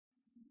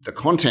The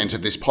content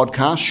of this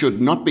podcast should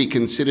not be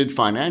considered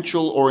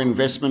financial or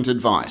investment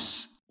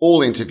advice.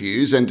 All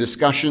interviews and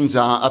discussions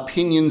are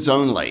opinions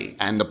only,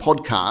 and the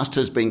podcast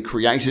has been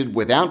created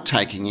without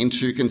taking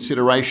into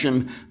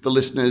consideration the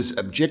listener's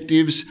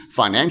objectives,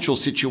 financial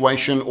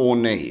situation, or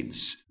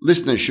needs.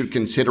 Listeners should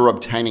consider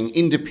obtaining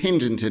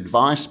independent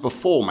advice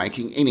before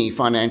making any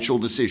financial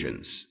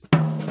decisions.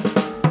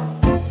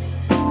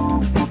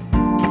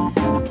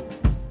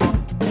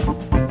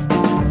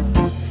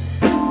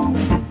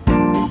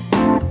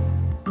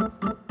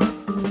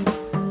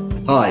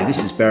 Hi,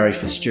 this is Barry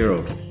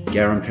Fitzgerald,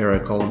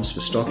 Garamperro columns for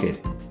Stockhead.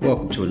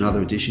 Welcome to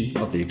another edition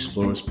of the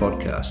Explorers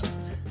Podcast.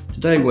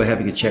 Today we're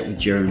having a chat with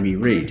Jeremy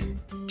Reid,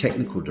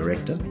 Technical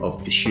Director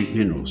of Pursuit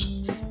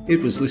Minerals.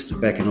 It was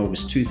listed back in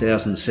August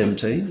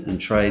 2017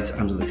 and trades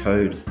under the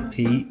code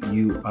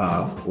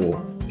PUR, or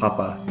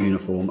Papa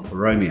Uniform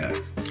Romeo.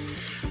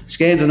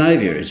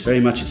 Scandinavia is very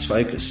much its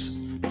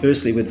focus,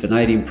 firstly with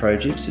vanadium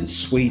projects in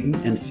Sweden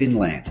and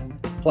Finland,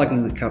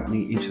 plugging the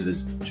company into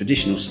the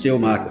traditional steel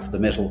market for the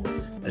metal,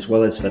 as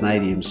well as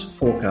vanadium's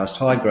forecast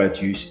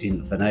high-growth use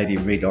in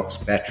vanadium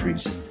redox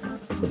batteries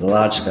for the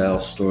large-scale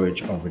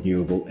storage of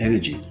renewable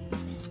energy.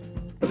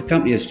 But the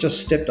company has just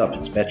stepped up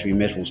its battery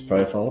metals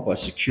profile by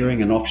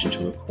securing an option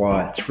to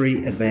acquire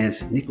 3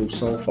 advanced nickel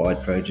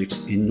sulfide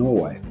projects in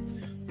Norway.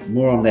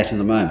 More on that in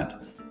a moment.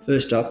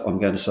 First up, I'm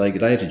going to say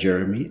g'day to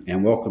Jeremy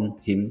and welcome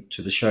him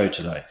to the show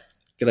today.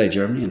 G'day,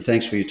 Jeremy, and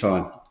thanks for your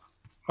time.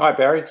 Hi,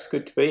 Barry. It's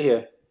good to be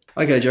here.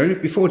 Okay, Jeremy,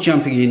 before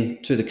jumping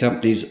into the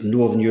company's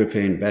Northern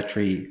European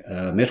battery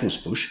metals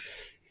push,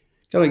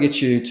 can I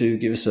get you to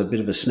give us a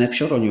bit of a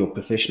snapshot on your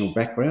professional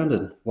background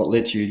and what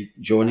led to you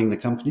joining the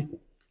company?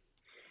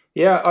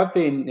 Yeah, I've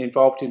been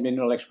involved in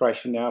mineral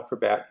exploration now for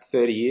about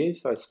 30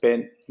 years. I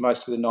spent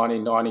most of the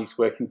 1990s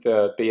working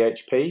for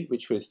BHP,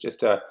 which was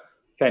just a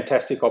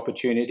fantastic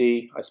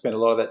opportunity. I spent a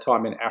lot of that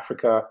time in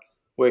Africa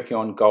working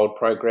on gold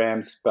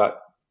programs,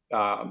 but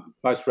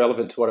most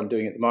relevant to what I'm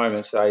doing at the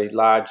moment, a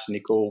large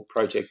nickel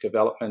project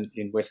development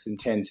in Western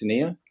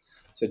Tanzania.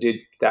 So did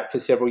that for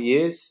several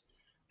years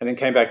and then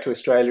came back to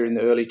Australia in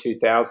the early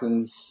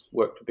 2000s,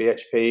 worked for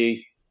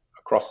BHP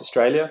across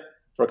Australia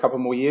for a couple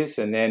more years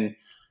and then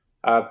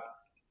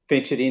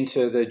ventured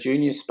into the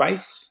junior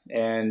space,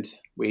 and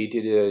we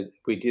did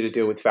a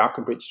deal with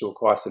Falconbridge to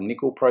acquire some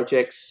nickel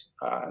projects,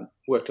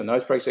 worked on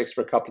those projects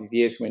for a couple of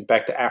years, went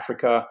back to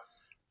Africa,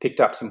 picked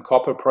up some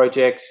copper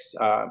projects,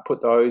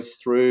 put those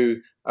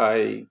through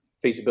a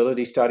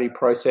feasibility study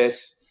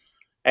process,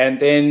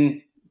 and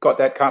then got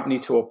that company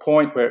to a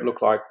point where it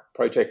looked like the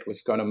project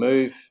was going to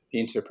move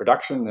into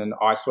production. And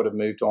I sort of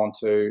moved on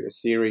to a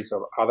series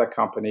of other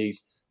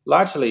companies,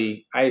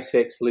 largely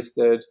ASX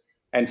listed,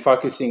 and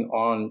focusing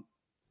on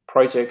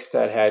projects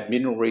that had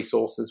mineral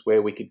resources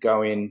where we could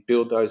go in,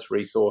 build those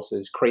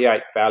resources,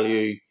 create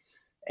value,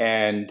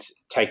 and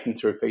take them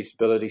through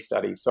feasibility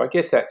studies. So I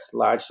guess that's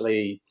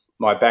largely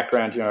my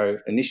background.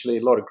 Initially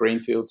a lot of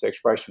greenfields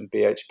exploration with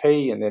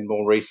BHP, and then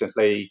more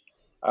recently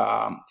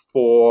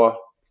 4-5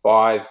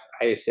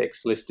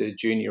 ASX listed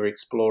junior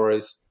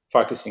explorers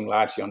focusing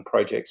largely on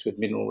projects with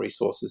mineral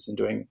resources and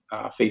doing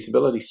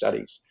feasibility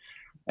studies.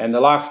 And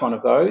the last one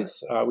of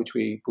those, which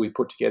we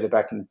put together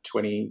back in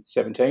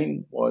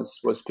 2017,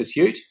 was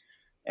Pursuit,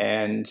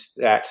 and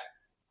that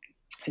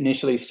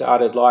initially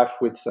started life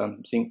with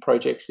some zinc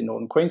projects in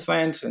northern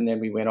Queensland, and then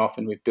we went off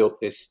and we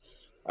built this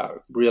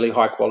really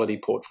high quality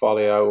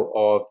portfolio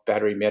of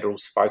battery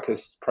metals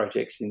focused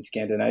projects in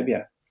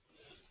Scandinavia.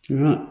 All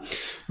right.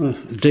 Well,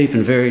 deep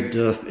and varied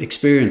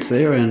experience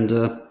there,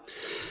 and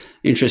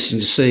interesting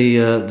to see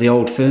the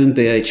old firm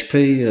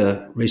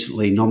BHP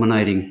recently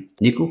nominating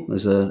nickel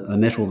as a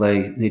metal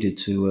they needed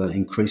to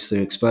increase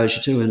their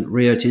exposure to, and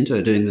Rio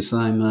Tinto doing the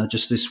same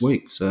just this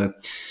week. So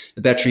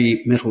the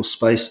battery metal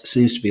space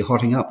seems to be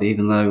hotting up,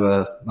 even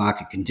though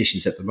market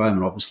conditions at the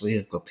moment obviously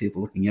have got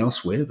people looking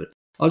elsewhere. But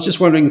I was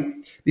just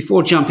wondering,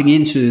 before jumping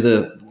into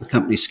the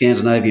company's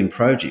Scandinavian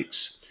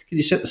projects, can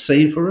you set the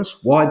scene for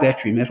us? Why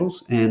battery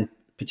metals, and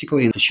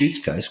particularly in Pursuit's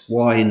case,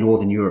 why in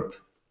Northern Europe?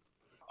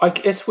 I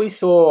guess we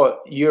saw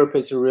Europe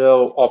as a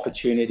real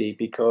opportunity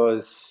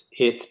because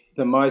it's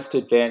the most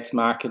advanced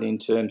market in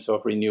terms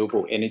of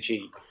renewable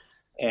energy.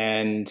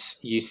 And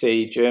you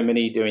see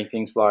Germany doing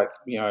things like,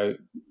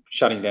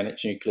 shutting down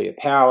its nuclear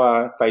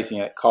power,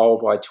 phasing out coal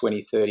by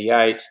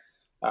 2038.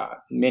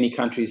 Many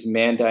countries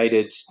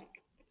mandated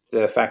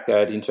the fact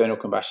that internal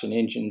combustion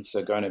engines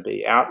are going to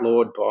be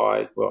outlawed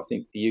by, I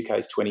think the UK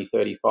is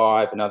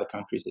 2035 and other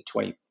countries are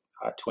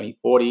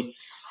 2040.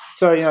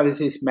 So, there's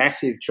this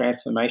massive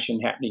transformation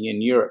happening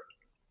in Europe.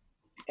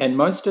 And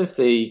most of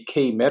the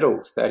key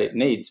metals that it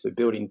needs for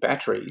building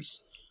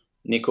batteries,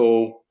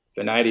 nickel,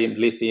 vanadium,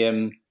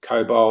 lithium,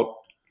 cobalt,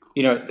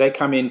 they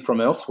come in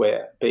from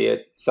elsewhere, be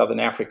it Southern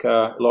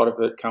Africa. A lot of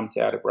it comes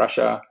out of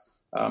Russia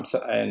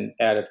and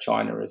out of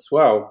China as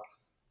well.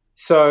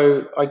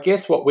 So I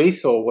guess what we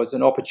saw was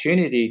an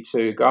opportunity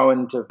to go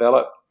and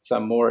develop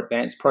some more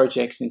advanced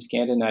projects in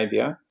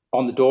Scandinavia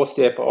on the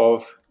doorstep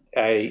of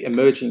a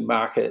emerging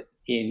market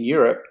in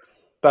Europe,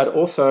 but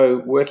also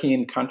working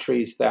in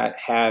countries that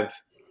have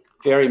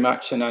very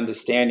much an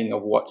understanding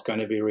of what's going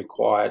to be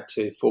required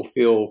to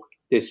fulfill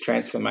this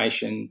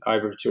transformation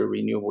over to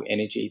renewable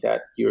energy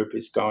that Europe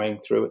is going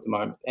through at the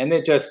moment. And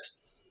they're just,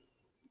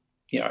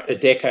 a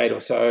decade or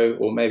so,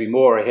 or maybe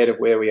more ahead of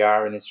where we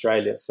are in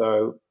Australia.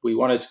 So we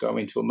wanted to go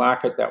into a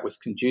market that was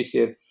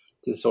conducive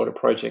to the sort of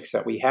projects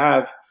that we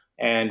have,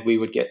 and we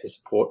would get the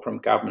support from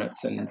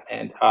governments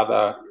and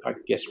other,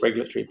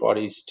 regulatory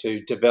bodies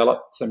to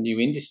develop some new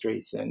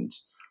industries. And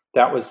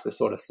that was the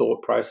sort of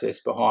thought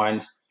process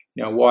behind,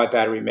 why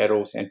battery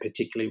metals and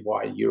particularly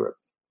why Europe.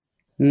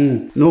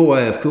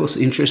 Norway, of course,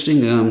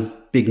 interesting.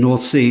 Big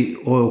North Sea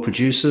oil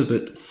producer,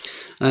 but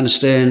I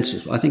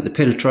understand, I think the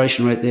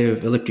penetration rate there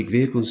of electric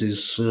vehicles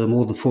is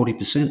more than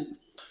 40%.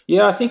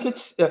 Yeah, I think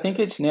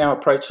it's now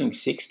approaching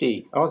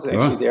 60. I was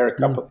actually there a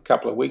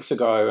couple of weeks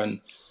ago, and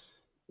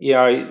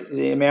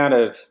the amount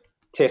of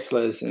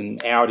Teslas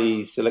and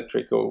Audis,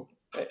 electric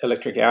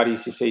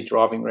Audis you see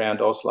driving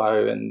around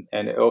Oslo and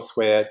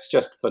elsewhere, it's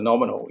just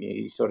phenomenal.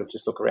 You sort of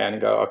just look around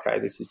and go, okay,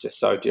 this is just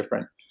so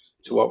different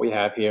to what we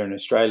have here in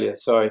Australia.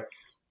 So,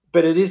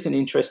 but it is an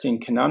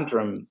interesting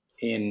conundrum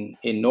in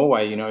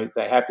Norway.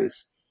 They have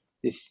this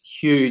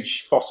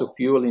huge fossil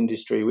fuel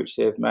industry which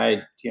they've made,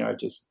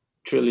 just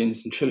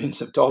trillions and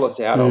trillions of dollars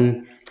out of.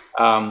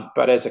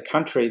 But as a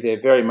country, they're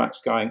very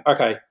much going,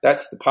 okay,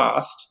 that's the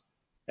past.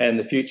 And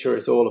the future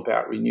is all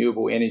about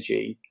renewable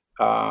energy,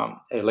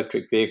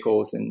 electric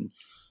vehicles, and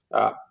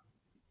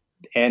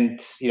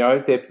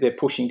they're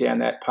pushing down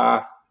that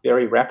path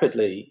very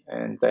rapidly.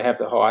 And they have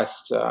the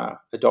highest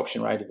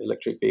adoption rate of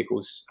electric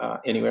vehicles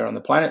anywhere on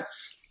the planet.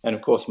 And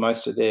of course,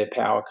 most of their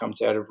power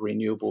comes out of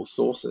renewable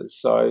sources.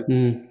 So,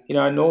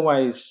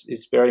 Norway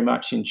is very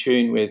much in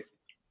tune with,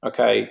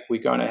 okay,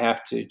 we're going to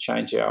have to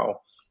change our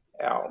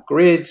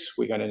grid.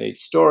 We're going to need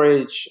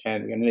storage,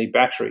 and we're going to need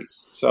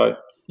batteries. So,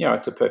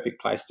 it's a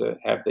perfect place to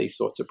have these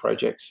sorts of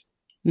projects.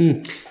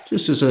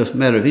 Just as a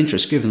matter of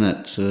interest, given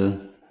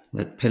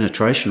that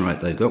penetration rate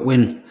they've got,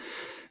 when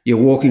you're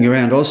walking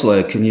around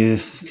Oslo, can you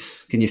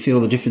feel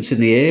the difference in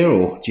the air,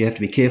 or do you have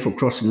to be careful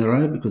crossing the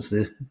road because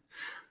they're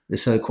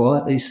so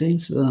quiet, these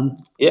things? Do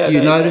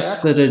you notice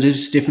that it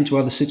is different to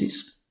other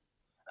cities?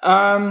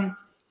 I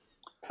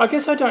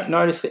guess I don't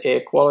notice the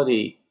air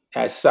quality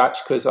as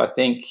such, because I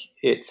think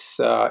it's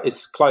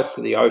close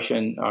to the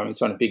ocean.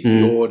 It's on a big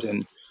fjord,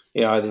 and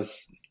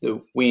there's the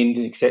wind,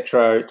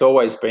 etc. It's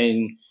always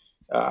been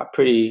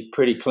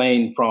pretty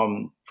clean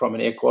from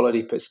an air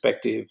quality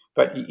perspective.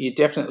 But you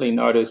definitely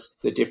notice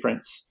the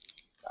difference.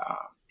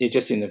 You're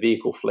just in the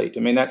vehicle fleet. I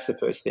mean, that's the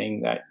first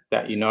thing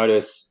that you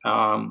notice,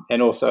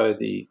 and also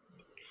the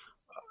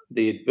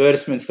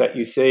advertisements that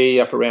you see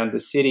up around the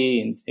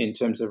city in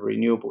terms of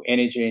renewable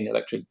energy and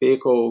electric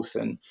vehicles.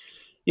 And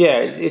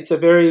it's a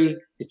very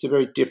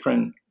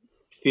different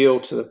feel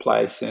to the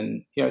place.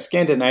 And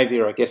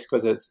Scandinavia, I guess,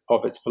 because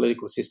of its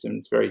political system,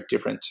 is very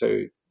different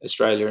to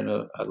Australia and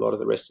a lot of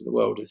the rest of the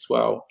world as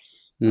well.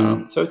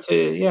 So it's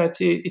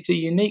a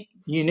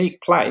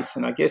unique place.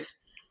 And I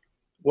guess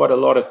what a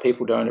lot of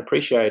people don't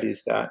appreciate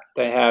is that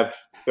they have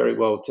very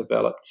well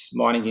developed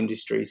mining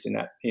industries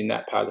in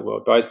that part of the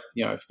world, both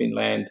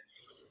Finland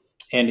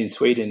and in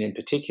Sweden in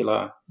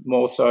particular.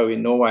 More so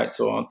in Norway, it's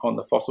on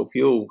the fossil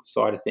fuel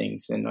side of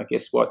things. And I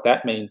guess what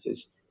that means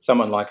is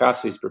someone like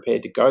us who's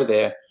prepared to go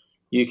there,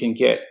 you can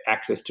get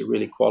access to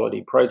really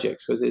quality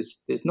projects, because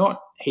there's not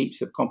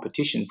heaps of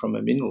competition from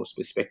a minerals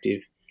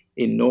perspective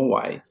in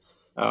Norway,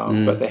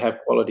 but they have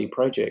quality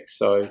projects.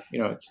 So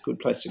it's a good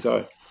place to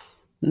go.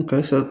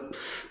 Okay, so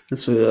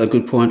that's a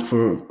good point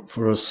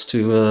for us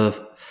to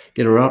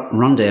get a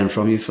rundown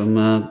from you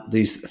from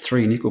these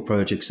 3 nickel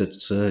projects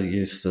that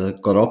you've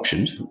got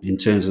optioned, in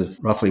terms of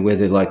roughly where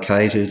they're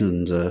located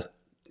and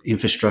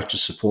infrastructure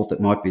support that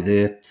might be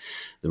there,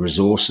 the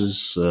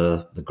resources,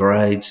 the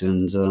grades,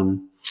 and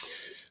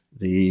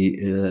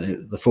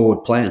the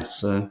forward plan.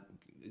 So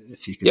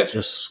if you could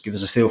just give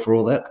us a feel for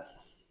all that.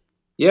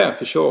 Yeah,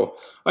 for sure.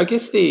 I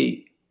guess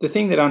the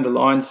thing that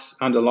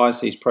underlies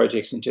these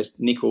projects, and just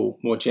nickel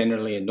more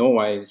generally in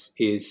Norway,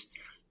 is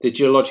the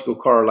geological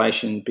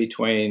correlation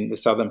between the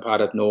southern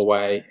part of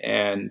Norway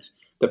and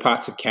the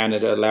parts of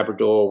Canada,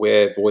 Labrador,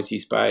 where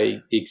Voisey's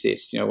Bay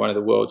exists, one of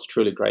the world's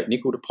truly great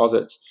nickel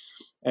deposits.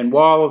 And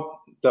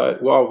while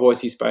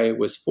Voisey's Bay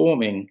was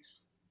forming,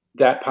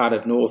 that part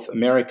of North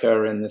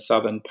America and the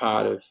southern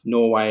part of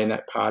Norway and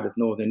that part of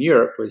Northern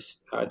Europe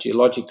was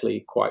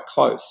geologically quite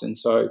close. And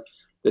so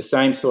the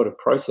same sort of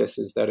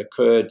processes that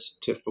occurred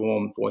to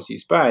form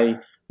Voisey's Bay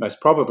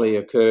most probably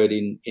occurred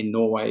in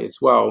Norway as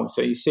well.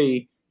 So you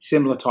see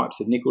similar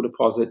types of nickel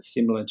deposits,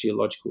 similar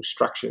geological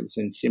structures,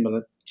 and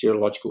similar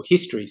geological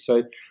history.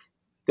 So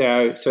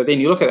then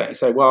you look at that and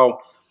say, well,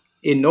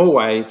 in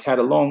Norway, it's had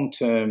a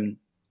long-term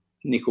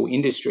nickel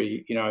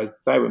industry.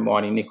 They were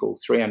mining nickel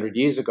 300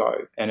 years ago,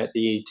 and at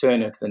the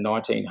turn of the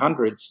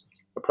 1900s,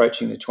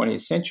 approaching the 20th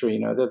century,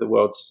 they're the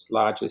world's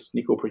largest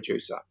nickel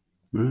producer.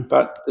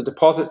 But the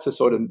deposits are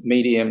sort of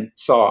medium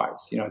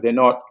size.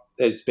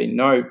 There's been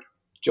no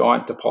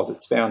giant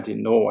deposits found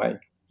in Norway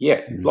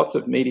yet. Lots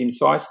of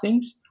medium-sized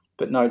things,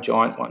 but no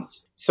giant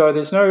ones. So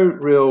there's no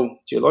real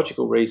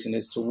geological reason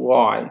as to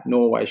why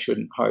Norway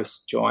shouldn't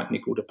host giant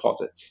nickel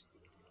deposits.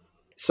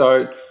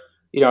 So,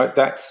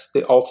 that's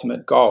the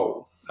ultimate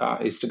goal,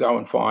 is to go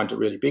and find a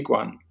really big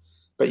one.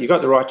 But you've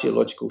got the right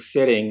geological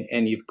setting,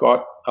 and you've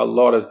got a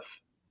lot of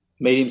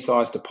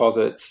medium-sized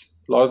deposits.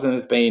 A lot of them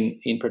have been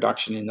in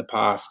production in the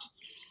past.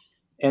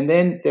 And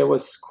then there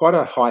was quite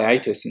a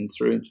hiatus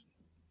through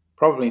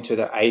probably into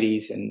the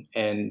 80s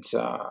and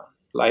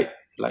late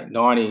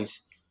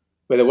 90s,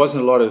 where there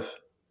wasn't a lot of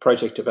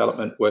project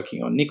development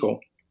working on nickel.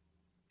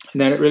 And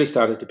then it really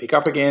started to pick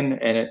up again,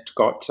 and it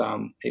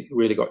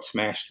really got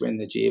smashed when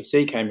the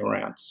GFC came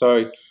around.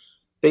 So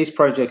these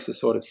projects are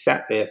sort of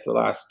sat there for the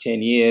last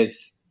 10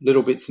 years.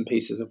 Little bits and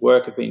pieces of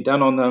work have been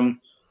done on them.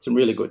 Some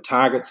really good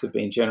targets have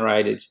been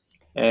generated.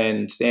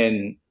 And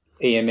then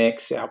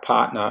EMX, our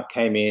partner,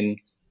 came in,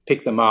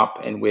 picked them up,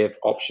 and we've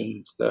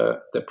optioned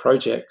the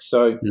project.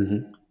 So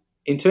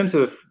in terms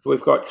of,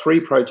 we've got 3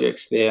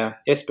 projects there.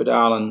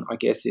 Espedalen, I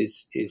guess,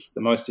 is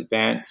the most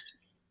advanced.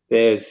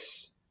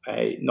 There's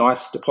a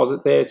nice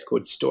deposit there. It's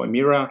called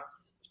Stoimira.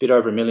 It's a bit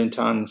over 1 million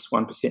tonnes,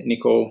 1%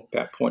 nickel,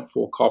 about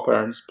 0.4 copper,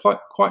 and it's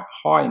quite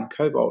high in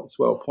cobalt as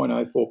well,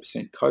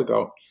 0.04%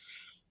 cobalt.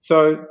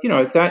 So,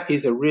 that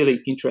is a really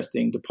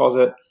interesting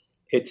deposit.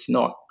 It's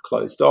not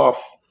closed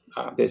off.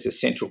 There's a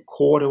central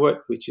core to it,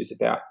 which is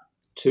about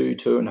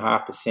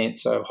 2.5%,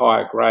 so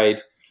higher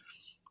grade.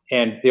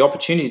 And the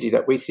opportunity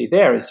that we see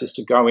there is just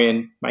to go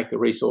in, make the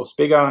resource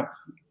bigger,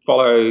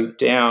 follow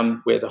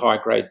down where the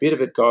high-grade bit of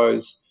it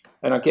goes.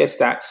 And I guess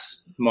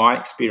that's my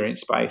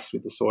experience base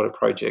with the sort of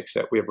projects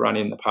that we've run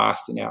in the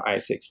past in our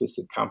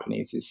ASX-listed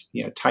companies is,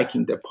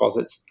 taking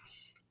deposits,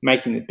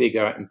 making them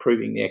bigger,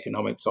 improving the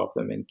economics of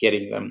them and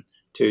getting them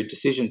to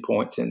decision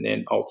points. And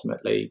then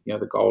ultimately,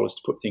 the goal is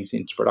to put things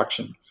into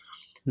production.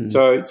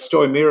 So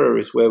Stoimira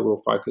is where we'll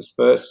focus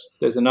first.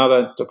 There's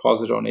another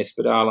deposit on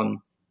Espedalen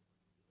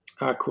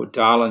called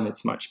Dalen.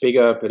 It's much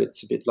bigger, but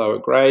it's a bit lower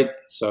grade.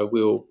 So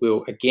we'll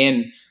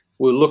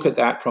look at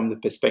that from the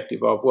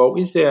perspective of, well,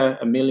 is there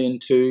 1 million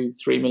to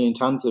 3 million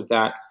tonnes of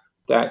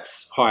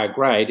that's higher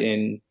grade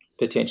and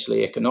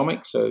potentially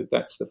economic? So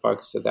that's the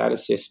focus of that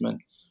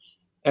assessment.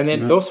 And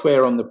then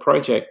elsewhere on the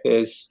project,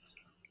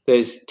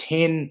 there's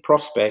 10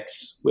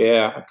 prospects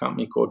where a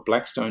company called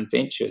Blackstone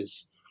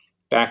Ventures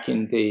back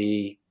in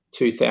the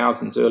early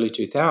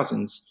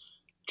 2000s,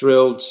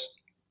 drilled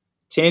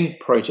 10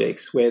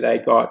 projects where they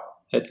got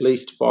at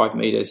least 5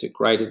 metres at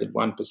greater than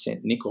 1%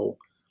 nickel.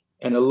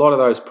 And a lot of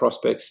those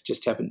prospects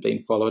just haven't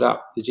been followed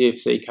up. The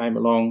GFC came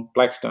along,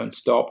 Blackstone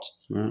stopped,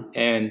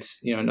 and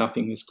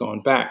nothing has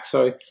gone back.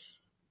 So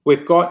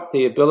we've got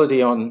the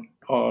ability on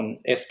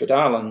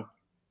Espedalen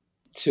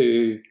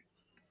to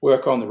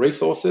work on the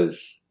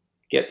resources,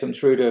 get them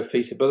through to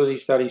feasibility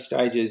study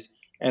stages,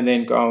 and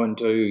then go and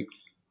do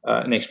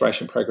an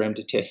exploration program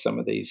to test some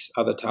of these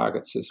other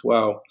targets as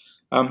well.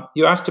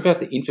 You asked about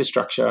the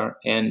infrastructure,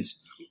 and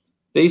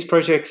these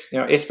projects,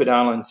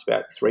 Espedalen's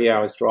about 3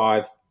 hours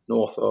drive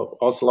north of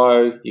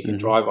Oslo. You can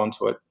drive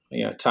onto it,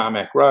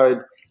 tarmac road.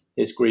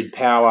 There's grid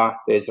power.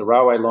 There's a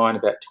railway line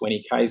about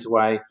 20 k's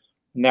away,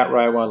 and that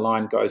railway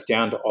line goes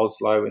down to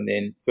Oslo and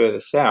then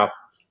further south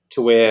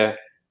to where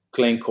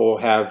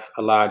Glencore have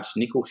a large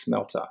nickel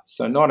smelter.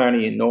 So not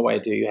only in Norway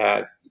do you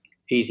have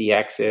easy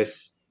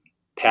access,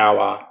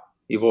 power,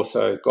 you've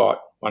also got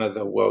one of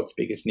the world's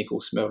biggest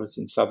nickel smelters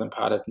in southern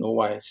part of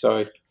Norway.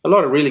 So a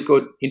lot of really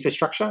good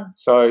infrastructure.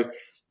 So,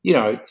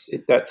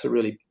 that's a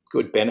really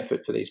good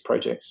benefit for these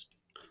projects.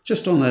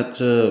 Just on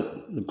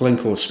that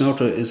Glencore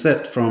smelter, is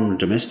that from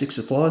domestic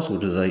suppliers or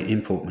do they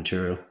import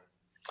material?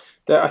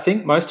 I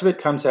think most of it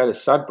comes out of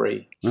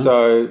Sudbury.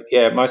 So,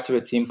 most of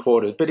it's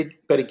imported.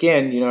 But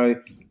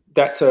again,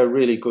 that's a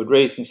really good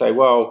reason to say,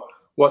 well,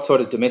 what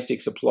sort of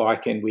domestic supply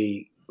can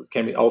we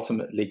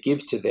ultimately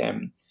give to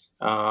them?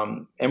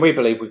 And we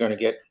believe we're going to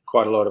get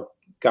quite a lot of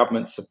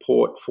government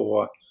support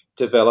for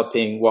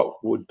developing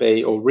what would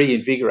be, or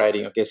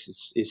reinvigorating, I guess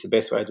is the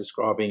best way of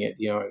describing it,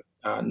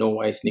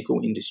 Norway's nickel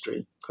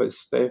industry,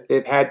 because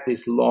they've had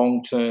this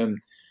long-term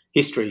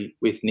history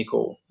with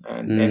nickel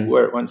and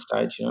were at one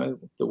stage,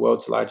 the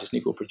world's largest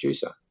nickel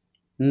producer.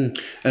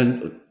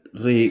 And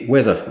the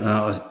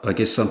weather, I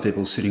guess some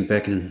people sitting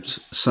back in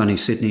sunny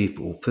Sydney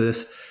or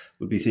Perth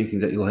would be thinking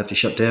that you'll have to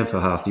shut down for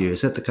half the year.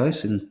 Is that the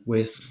case in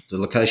where the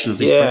location of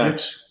these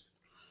projects?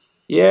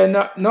 Yeah,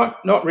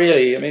 not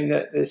really. I mean,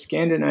 the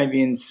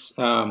Scandinavians,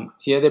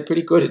 they're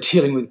pretty good at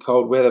dealing with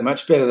cold weather,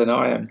 much better than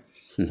I am.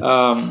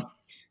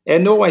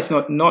 And Norway's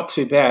not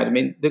too bad. I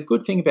mean, the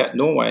good thing about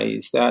Norway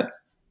is that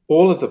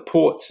all of the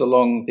ports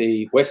along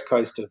the west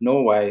coast of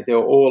Norway, they're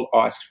all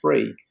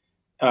ice-free.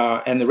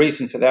 And the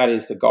reason for that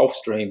is the Gulf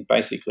Stream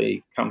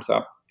basically comes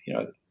up,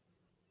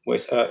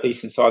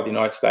 eastern side of the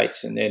United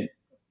States and then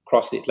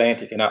across the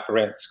Atlantic and up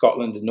around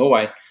Scotland and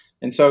Norway.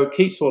 And so it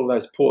keeps all of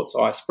those ports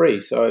ice-free.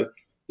 So,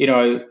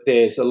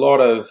 there's a lot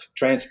of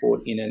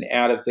transport in and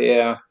out of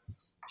there.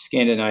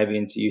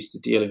 Scandinavians are used to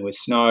dealing with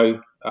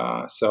snow.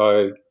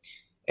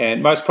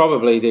 And most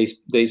probably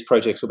these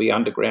projects will be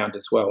underground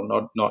as well,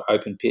 not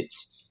open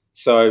pits.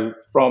 So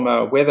from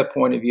a weather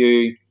point of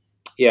view,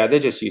 yeah, they're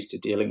just used to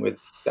dealing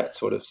with that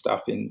sort of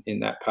stuff in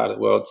that part of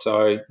the world.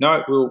 So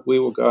no, we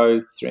will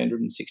go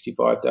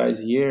 365 days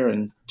a year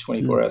and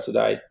 24 hours a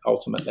day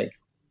ultimately.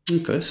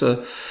 Okay,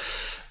 so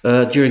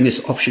during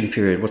this option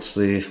period, what's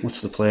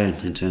the plan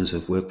in terms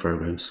of work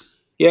programs?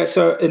 Yeah,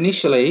 so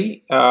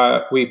initially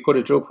we put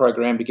a drill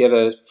program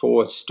together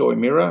for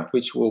Stoimira,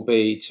 which will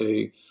be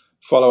to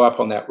follow up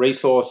on that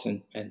resource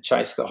and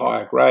chase the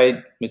higher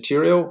grade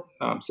material.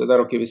 So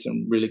that'll give us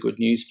some really good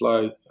news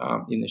flow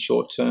in the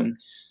short term.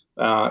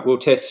 We'll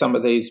test some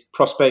of these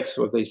prospects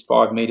of these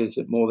 5 metres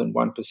at more than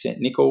 1%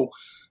 nickel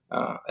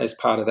as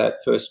part of that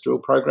first drill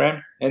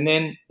program. And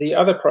then the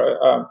other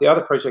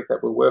project that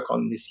we'll work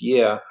on this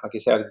year, I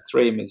guess out of the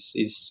three of them,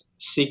 is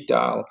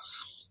Sigdal.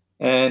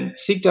 And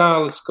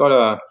Sigdal's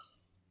got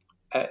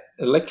a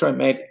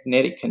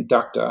electromagnetic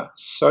conductor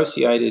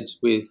associated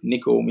with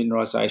nickel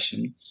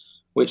mineralisation,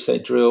 which they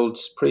drilled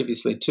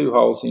previously 2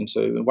 holes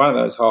into. And one of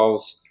those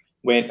holes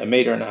went 1.5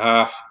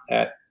 metres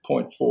at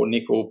 0.4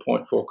 nickel,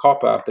 0.4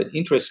 copper, but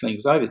interestingly, it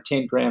was over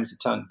 10 grams a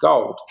tonne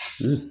gold.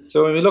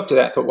 So when we looked at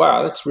that, I thought,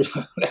 wow,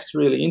 that's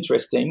really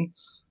interesting.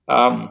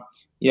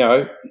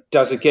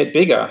 Does it get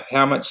bigger?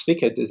 How much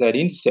thicker does that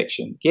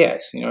intersection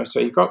get? So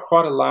you've got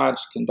quite a large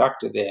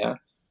conductor there,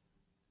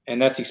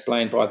 and that's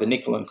explained by the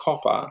nickel and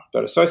copper,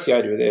 but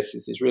associated with this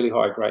is this really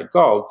high-grade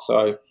gold.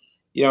 So,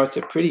 it's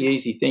a pretty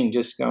easy thing,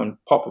 just go and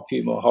pop a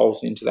few more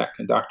holes into that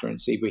conductor and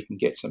see if we can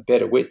get some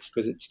better widths,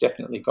 because it's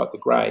definitely got the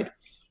grade.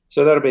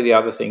 So that'll be the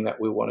other thing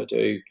that we want to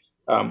do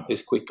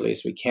as quickly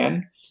as we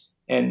can.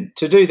 And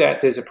to do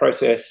that, there's a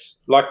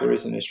process like there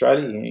is in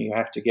Australia. You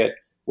have to get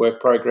work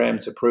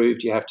programs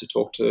approved. You have to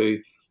talk to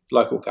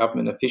local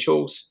government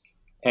officials.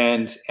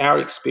 And our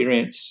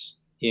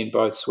experience in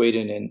both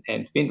Sweden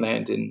and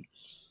Finland, and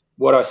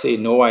what I see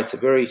in Norway, it's a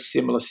very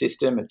similar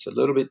system. It's a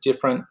little bit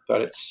different,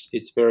 but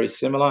it's very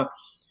similar.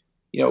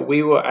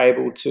 We were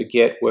able to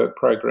get work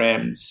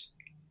programs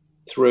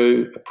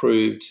through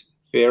approved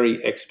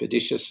very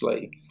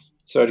expeditiously.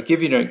 So to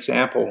give you an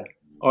example,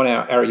 on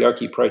our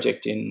Arajoki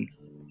project in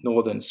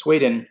northern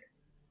Sweden,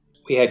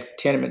 we had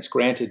tenements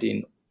granted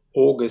in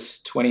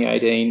August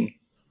 2018,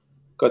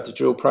 got the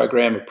drill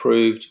program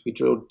approved. We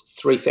drilled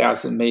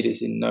 3,000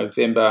 metres in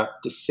November,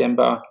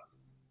 December.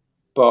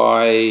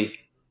 By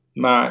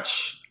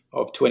March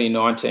of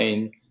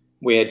 2019,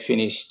 we had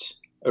finished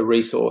a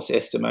resource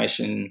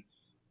estimation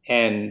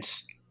and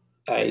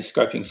a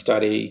scoping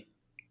study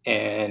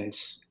and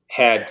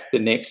had the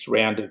next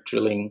round of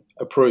drilling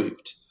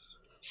approved.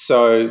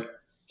 So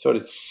sort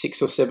of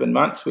 6 or 7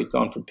 months, we'd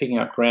gone from picking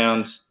up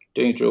grounds,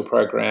 doing a drill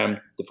program,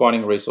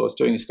 defining a resource,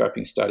 doing a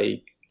scoping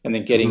study, and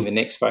then getting the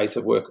next phase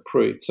of work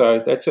approved. So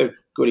that's a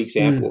good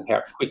example of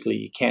how quickly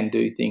you can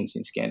do things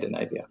in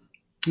Scandinavia.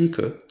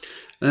 Okay.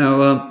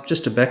 Now,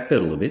 just to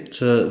backpedal a bit,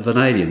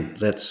 vanadium,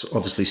 that's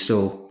obviously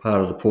still part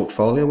of the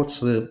portfolio.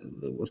 What's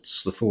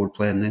the forward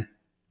plan there?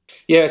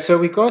 Yeah, so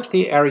we got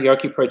the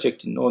Arajoki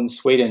project in northern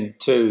Sweden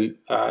to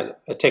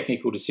a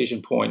technical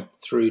decision point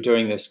through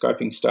doing the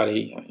scoping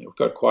study. We've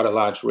got quite a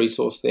large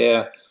resource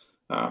there,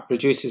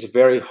 produces a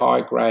very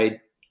high-grade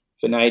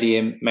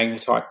vanadium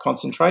magnetite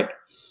concentrate.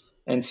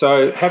 And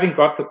so having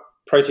got the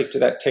project to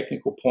that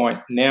technical point,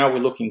 now we're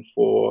looking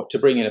to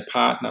bring in a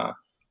partner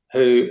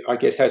who I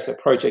guess has the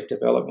project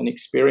development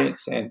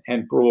experience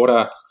and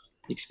broader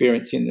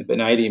experience in the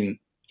vanadium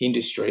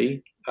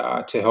industry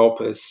to help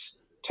us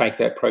take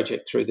that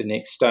project through the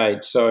next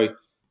stage. So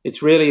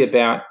it's really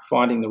about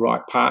finding the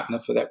right partner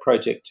for that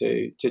project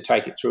to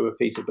take it through a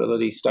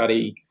feasibility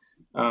study.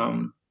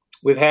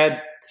 We've had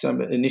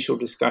some initial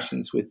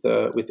discussions with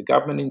the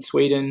government in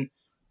Sweden.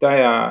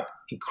 They are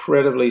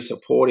incredibly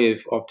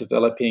supportive of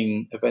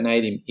developing a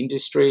vanadium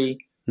industry.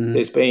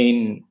 There's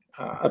been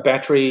a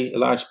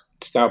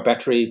large-scale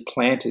battery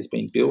plant has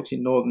been built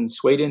in northern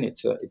Sweden.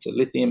 It's a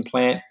lithium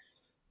plant.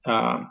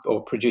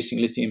 Or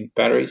producing lithium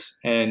batteries,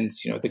 and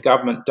the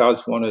government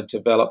does want to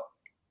develop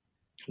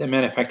the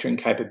manufacturing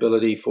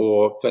capability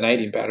for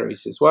vanadium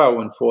batteries as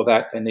well, and for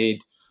that they need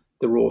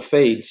the raw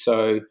feed.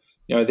 So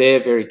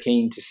they're very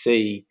keen to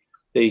see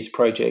these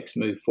projects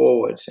move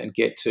forward and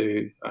get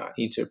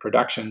into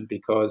production,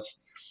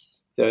 because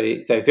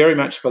they very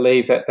much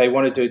believe that they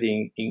want to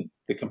do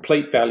the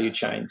complete value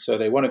chain. So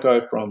they want to go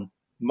from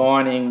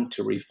mining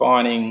to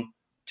refining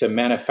to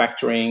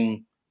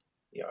manufacturing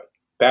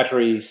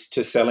batteries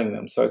to selling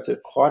them. So it's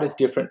quite a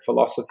different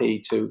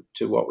philosophy to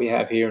what we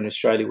have here in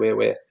Australia, where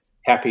we're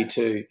happy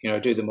to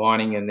do the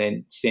mining and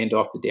then send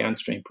off the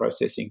downstream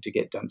processing to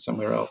get done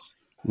somewhere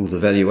else. Well, the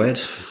value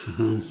add.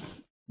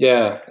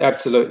 Yeah,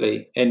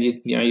 absolutely. And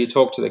you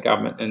talk to the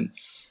government, and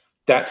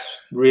that's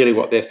really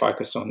what they're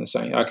focused on. They're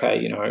saying,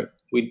 okay,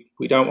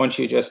 we don't want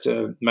you just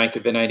to make a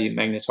vanadium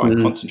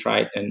magnetite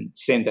concentrate and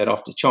send that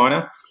off to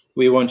China.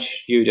 We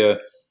want you to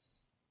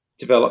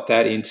develop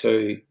that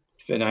into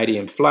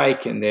vanadium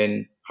flake, and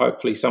then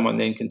hopefully someone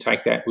then can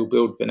take that. We'll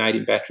build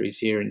vanadium batteries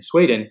here in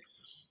Sweden.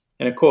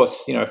 And of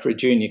course, for a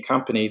junior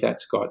company,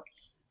 that's got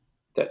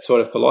that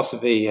sort of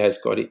philosophy has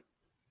got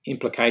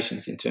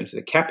implications in terms of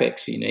the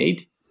capex you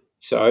need.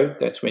 So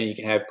that's when you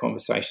can have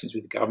conversations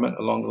with the government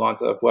along the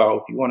lines of, well,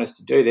 if you want us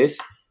to do this,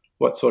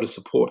 what sort of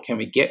support can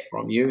we get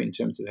from you in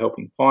terms of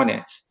helping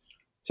finance?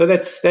 So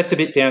that's a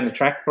bit down the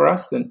track for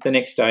us. The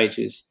next stage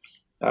is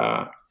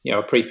a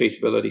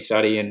pre-feasibility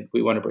study, and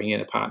we want to bring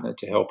in a partner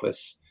to help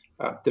us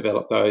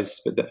develop those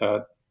for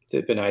the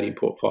vanadium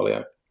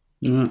portfolio.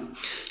 Right.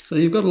 So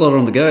you've got a lot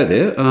on the go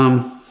there,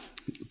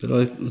 but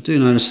I do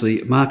notice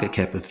the market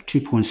cap of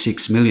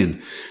 2.6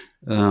 million.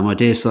 I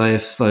dare say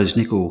if those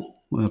nickel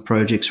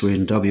projects were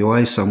in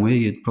WA somewhere,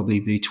 you'd probably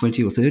be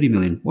 20 or 30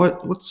 million.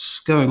 What's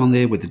going on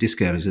there with the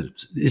discount?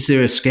 Is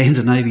there a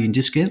Scandinavian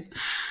discount?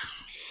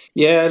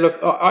 Yeah, look,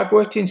 I've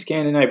worked in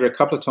Scandinavia a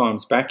couple of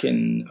times back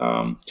in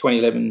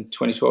 2011,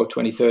 2012,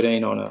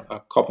 2013 on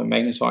a copper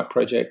magnetite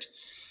project.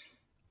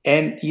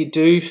 And you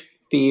do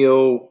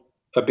feel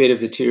a bit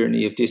of the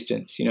tyranny of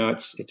distance.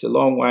 It's a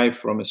long way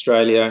from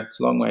Australia. It's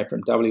a long way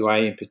from WA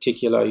in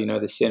particular,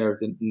 the centre of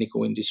the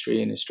nickel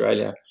industry in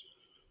Australia.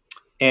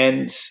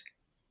 And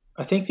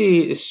I think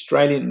the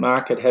Australian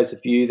market has a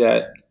view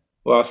that,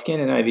 well,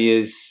 Scandinavia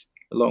is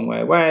a long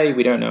way away.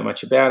 We don't know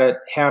much about it.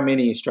 How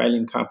many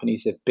Australian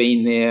companies have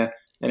been there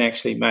and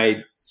actually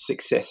made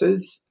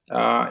successes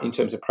in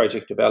terms of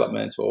project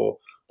development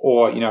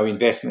or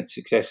investment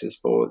successes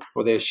for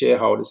their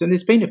shareholders? And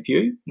there's been a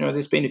few.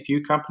 There's been a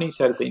few companies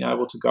that have been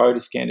able to go to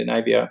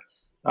Scandinavia,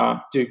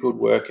 do good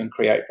work and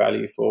create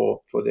value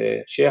for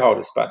their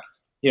shareholders. But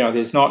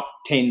there's not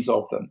tens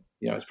of them.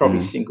 It's probably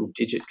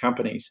single-digit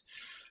companies.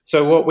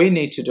 So what we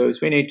need to do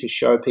is we need to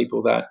show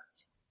people that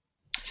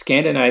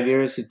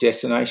Scandinavia as a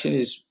destination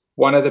is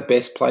one of the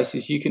best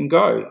places you can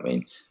go. I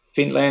mean,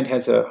 Finland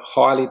has a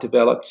highly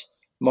developed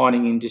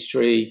mining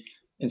industry,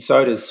 and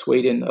so does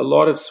Sweden. A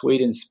lot of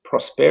Sweden's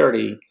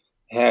prosperity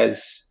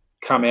has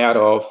come out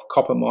of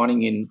copper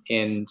mining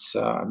and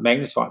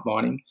magnetite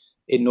mining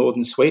in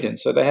northern Sweden.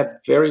 So they have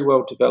very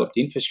well-developed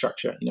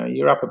infrastructure.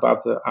 You're up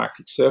above the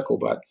Arctic Circle,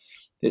 but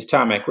there's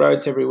tarmac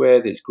roads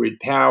everywhere. There's grid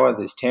power.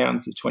 There's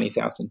towns of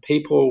 20,000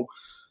 people.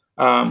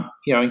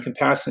 In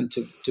comparison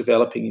to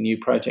developing a new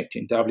project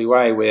in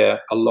WA,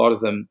 where a lot of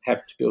them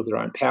have to build their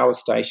own power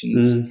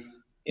stations.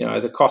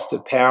 The cost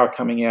of power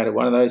coming out of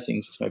one of those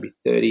things is maybe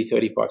 30,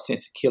 35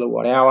 cents a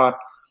kilowatt hour.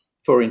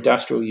 For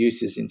industrial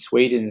uses in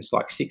Sweden, it's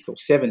like 6 or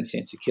 7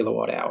 cents a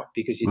kilowatt hour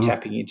because you're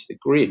tapping into the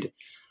grid.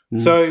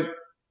 So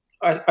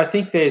I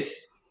think there's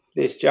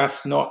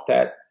just not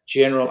that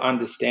general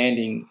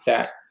understanding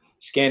that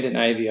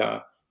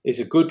Scandinavia is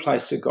a good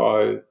place to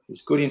go.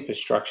 There's good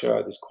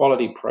infrastructure. There's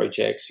quality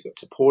projects. You've got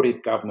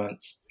supportive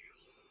governments.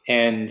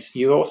 And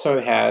you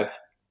also have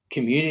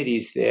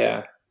communities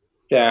there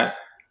that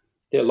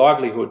their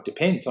livelihood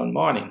depends on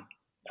mining.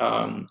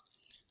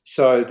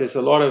 So there's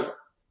a lot of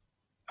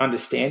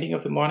understanding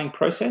of the mining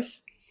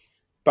process,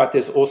 but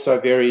there's also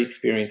very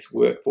experienced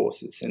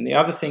workforces. And the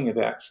other thing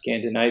about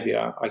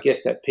Scandinavia, I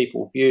guess that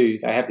people view,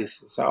 they have this,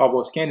 say, oh,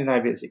 well,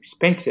 Scandinavia is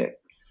expensive.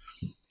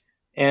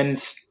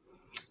 And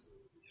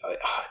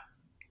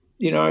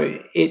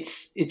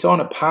it's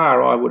on a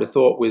par, I would have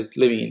thought, with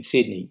living in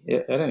Sydney.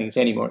 I don't think it's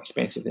any more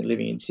expensive than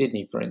living in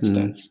Sydney, for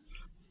instance.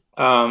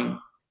 But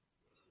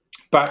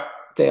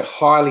they're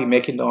highly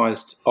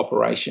mechanised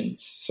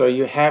operations. So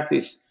you have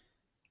this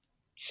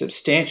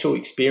substantial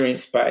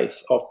experience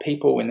base of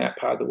people in that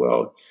part of the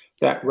world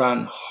that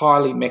run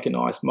highly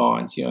mechanised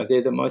mines.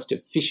 They're the most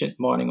efficient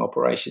mining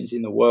operations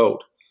in the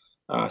world,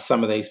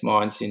 some of these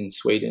mines in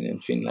Sweden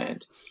and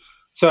Finland.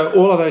 So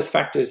all of those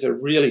factors are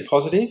really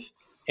positive.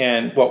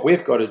 And what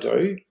we've got to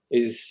do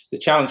is, the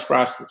challenge for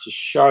us is to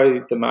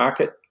show the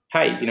market,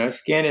 hey,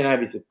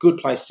 Scandinavia is a good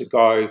place to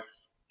go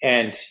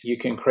and you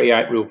can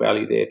create real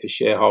value there for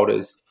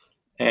shareholders.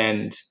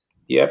 And,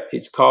 yep,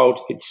 it's cold,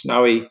 it's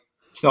snowy,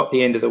 it's not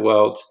the end of the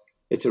world.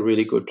 It's a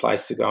really good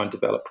place to go and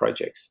develop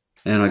projects.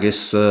 And I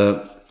guess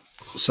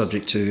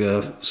subject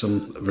to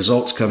some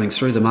results coming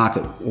through, the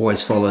market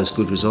always follows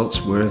good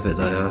results wherever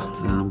they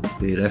are,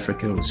 be it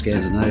Africa or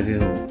Scandinavia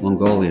or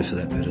Mongolia for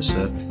that matter.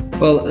 So,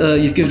 well,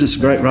 you've given us a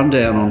great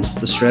rundown on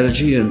the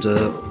strategy and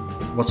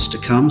what's to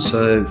come.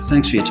 So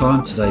thanks for your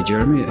time today,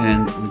 Jeremy,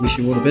 and we wish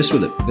you all the best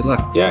with it. Good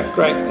luck. Yeah,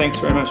 great. Thanks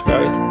very much,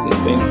 Barry. It's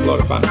been a lot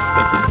of fun.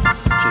 Thank you.